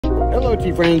Hello,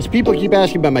 tea friends. People keep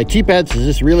asking about my tea pets. Is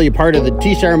this really a part of the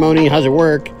tea ceremony? How's it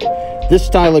work? This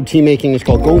style of tea making is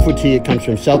called Gongfu tea. It comes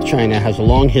from South China, has a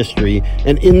long history.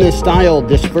 And in this style,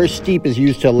 this first steep is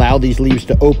used to allow these leaves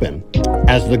to open.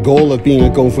 As the goal of being a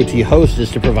Gongfu tea host is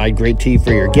to provide great tea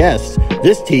for your guests,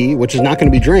 this tea, which is not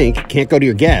going to be drank, can't go to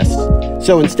your guests.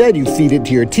 So instead, you feed it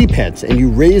to your tea pets and you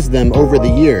raise them over the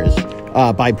years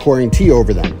by pouring tea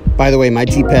over them. By the way, my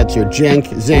tea pets are Jenk,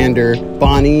 Xander,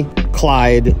 Bonnie,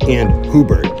 Clyde, and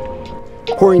Hubert.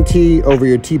 Pouring tea over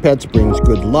your tea pets brings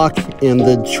good luck, and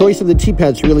the choice of the tea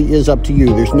pets really is up to you.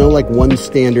 There's no one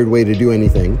standard way to do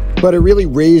anything, but it really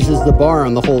raises the bar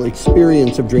on the whole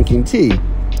experience of drinking tea.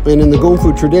 And in the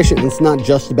Gongfu tradition, it's not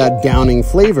just about downing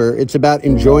flavor, it's about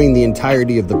enjoying the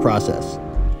entirety of the process.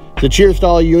 So cheers to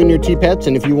all you and your tea pets,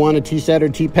 and if you want a tea set or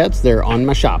tea pets, they're on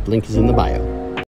my shop. Link is in the bio.